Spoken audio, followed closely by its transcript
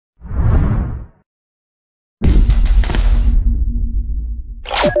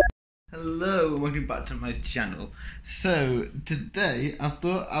Hello, welcome back to my channel. So today I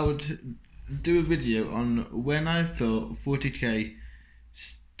thought I would do a video on when I thought 40k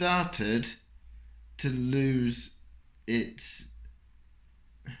started to lose its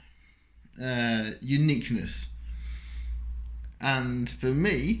uniqueness. And for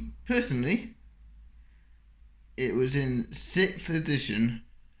me personally, it was in 6th edition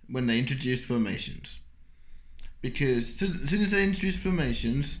when they introduced formations. Because as soon as they introduced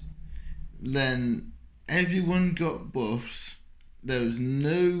formations, then everyone got buffs. There was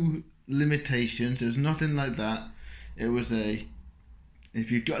no limitations, there was nothing like that. It was if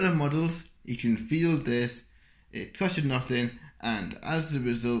you've got the models, you can field this, it costs you nothing, and as a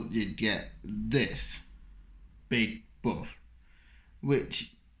result you get this big buff.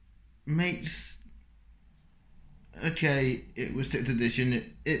 Which makes, okay, it was 6th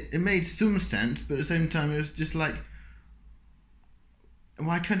edition, it made some sense, but at the same time it was just like,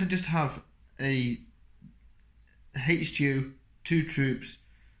 why can't I just have a HQ, 2 troops,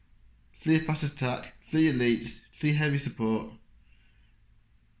 3 fast attack, 3 elites, 3 heavy support,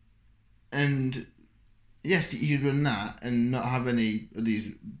 and yes, you could run that and not have any of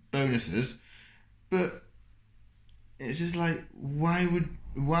these bonuses, but it's just like, why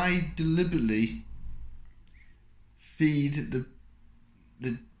deliberately feed the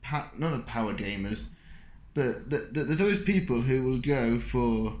not the power gamers, but there's always people who will go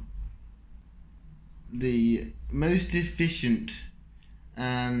for the most efficient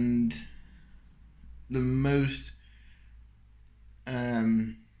and the most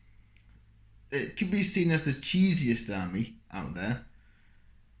it could be seen as the cheesiest army out there,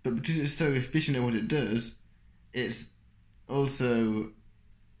 but because it's so efficient at what it does, it's also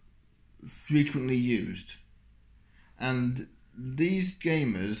frequently used. And these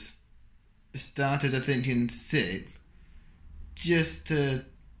gamers started, I think, in 6th, just to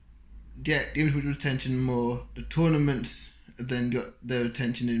get gamers' attention more. The tournaments then got their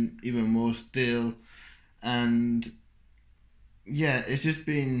attention in even more still, and yeah, it's just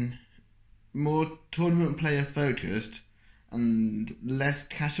been more tournament player focused and less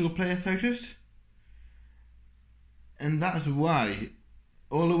casual player focused. And that's why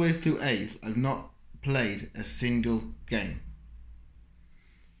all the way through 8th I've not played a single game.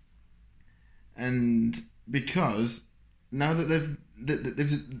 And because now that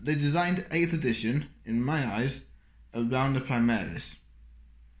they designed 8th edition, in my eyes, around the Primaris.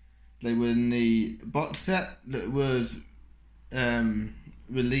 They were in the box set that was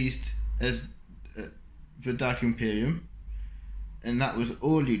released as for Dark Imperium, and that was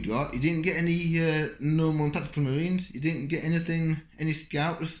all you got. You didn't get any normal tactical marines, you didn't get anything, any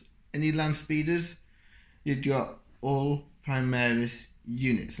scouts, any land speeders. You got all Primaris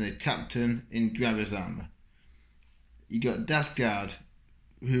units and a captain in Gravis armor. You got Death Guard,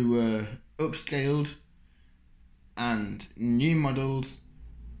 who were upscaled and new models,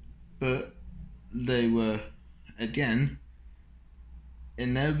 but they were, again,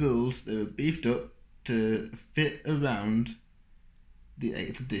 in their rules, they were beefed up to fit around the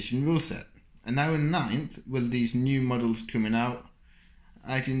 8th edition rule set. And now in 9th, with these new models coming out,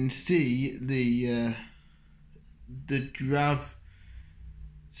 I can see the Drav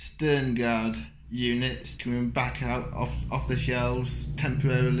Stern Guard units coming back out off the shelves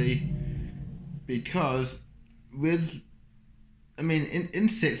temporarily, because in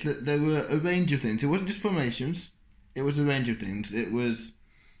 6th there were a range of things. It wasn't just formations, it was a range of things. It was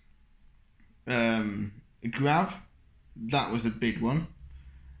Grav, that was a big one,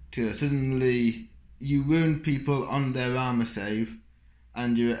 because suddenly you wound people on their armor save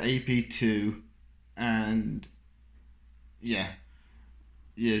and you're at AP2, and yeah,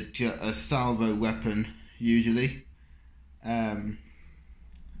 you get a salvo weapon usually, and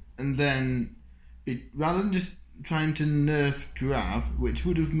then rather than just trying to nerf Grav, which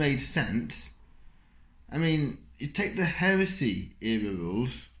would have made sense, I mean, you take the Heresy era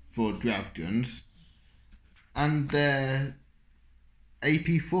rules for Grav guns and they're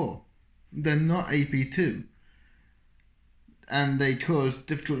AP4, they're not AP2, and they cause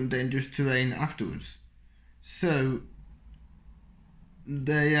difficult and dangerous terrain afterwards. So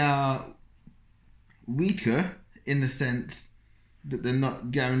they are weaker in the sense that they're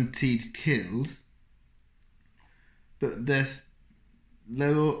not guaranteed kills, but they're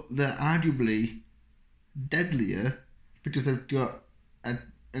arguably deadlier because they've got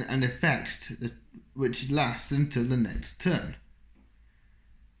an effect which lasts until the next turn.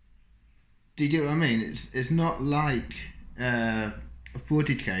 Do you get what I mean? It's not like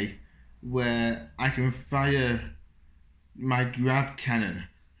 40k where I can fire my grav cannon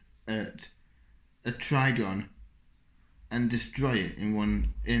at a Trigon and destroy it in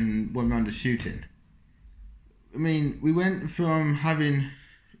one round of shooting. I mean, we went from having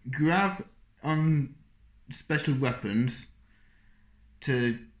grav on special weapons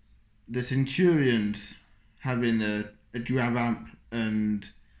to the Centurions having a grav amp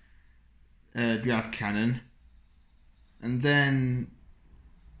and a grav cannon, and then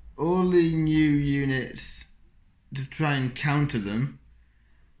all the new units to try and counter them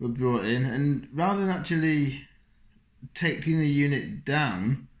were brought in, and rather than actually taking the unit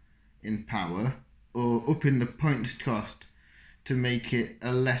down in power or upping the points cost to make it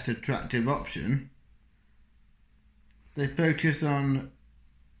a less attractive option, they focus on,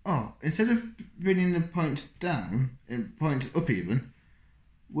 instead of bringing the points down and points up even,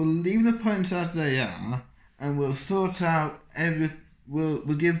 we'll leave the points as they are, and we'll sort out we'll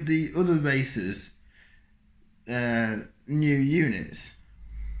give the other races new units.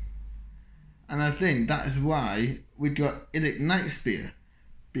 And I think that is why we got Illic Nightspear,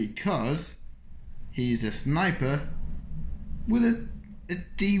 because he's a sniper with a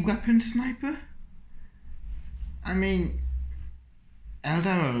D-weapon sniper. I mean,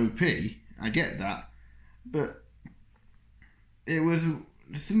 Eldar OP, I get that, but it was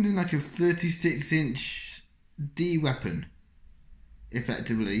something like a 36-inch D-weapon,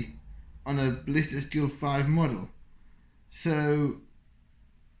 effectively, on a Ballistic Steel 5 model. So,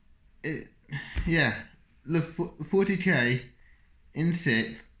 the 40k in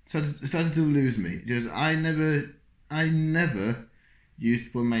 6th started to lose me, because I never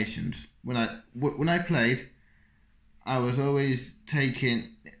used formations. When I played, I was always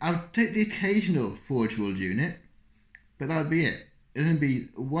I'd take the occasional Forge World unit, but that'd be it. It would be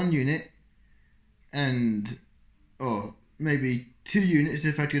one unit, or maybe 2 units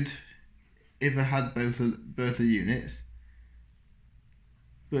if I had both the units.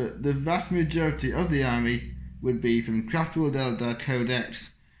 But the vast majority of the army would be from Craftworld Eldar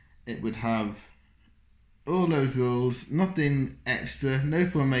Codex. It would have all those rules, nothing extra, no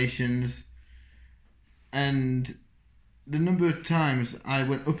formations, and the number of times I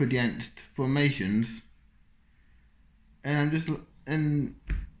went up against formations, and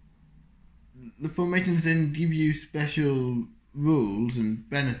the formations then give you special rules and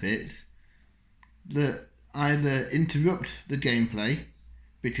benefits that either interrupt the gameplay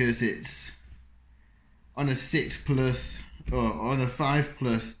because it's on a 6+ or on a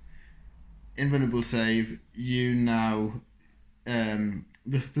 5+ invulnerable save, you now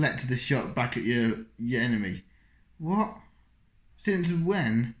reflect the shot back at your enemy. What? Since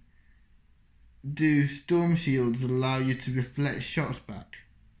when do storm shields allow you to reflect shots back?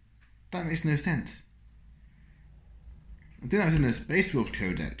 That makes no sense. I think that was in the Space Wolf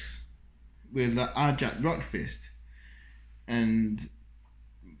Codex with the Arjak Rockfist and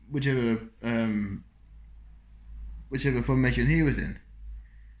whichever formation he was in.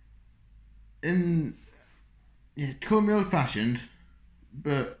 Call me old fashioned,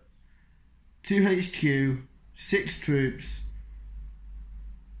 but 2 HQ, 6 troops,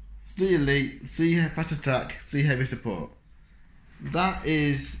 3 elite, 3 fast attack, 3 heavy support. That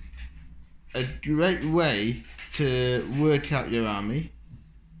is a great way to work out your army.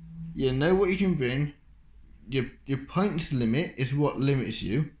 You know what you can bring. Your points limit is what limits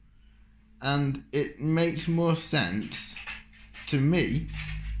you, and it makes more sense to me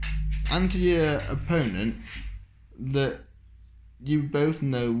and to your opponent that you both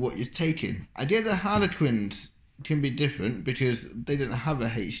know what you're taking. I get the Harlequins can be different because they don't have a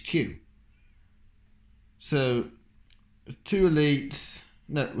HQ. So 2 elites,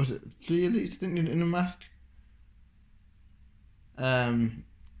 no, was it 3 elites in a mask?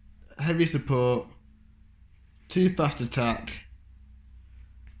 Heavy support, 2 fast attack,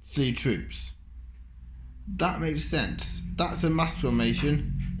 3 troops. That makes sense. That's a mass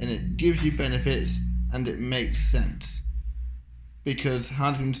formation, and it gives you benefits, and it makes sense because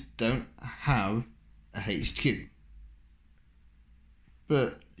Harlequins don't have a HQ.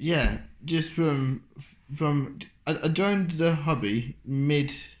 But yeah, just I joined the hobby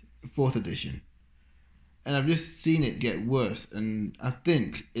mid 4th edition, and I've just seen it get worse, and I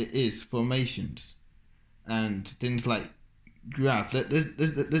think it is formations and things like grav.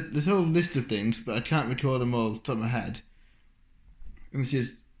 There's a whole list of things, but I can't recall them all off the top of my head. And it's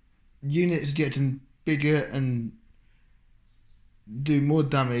just units getting bigger and do more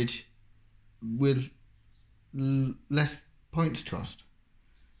damage with less points cost.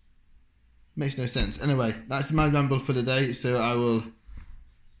 Makes no sense. Anyway, that's my ramble for the day, so I will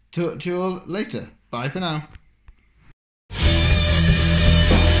talk to you all later. Bye for now.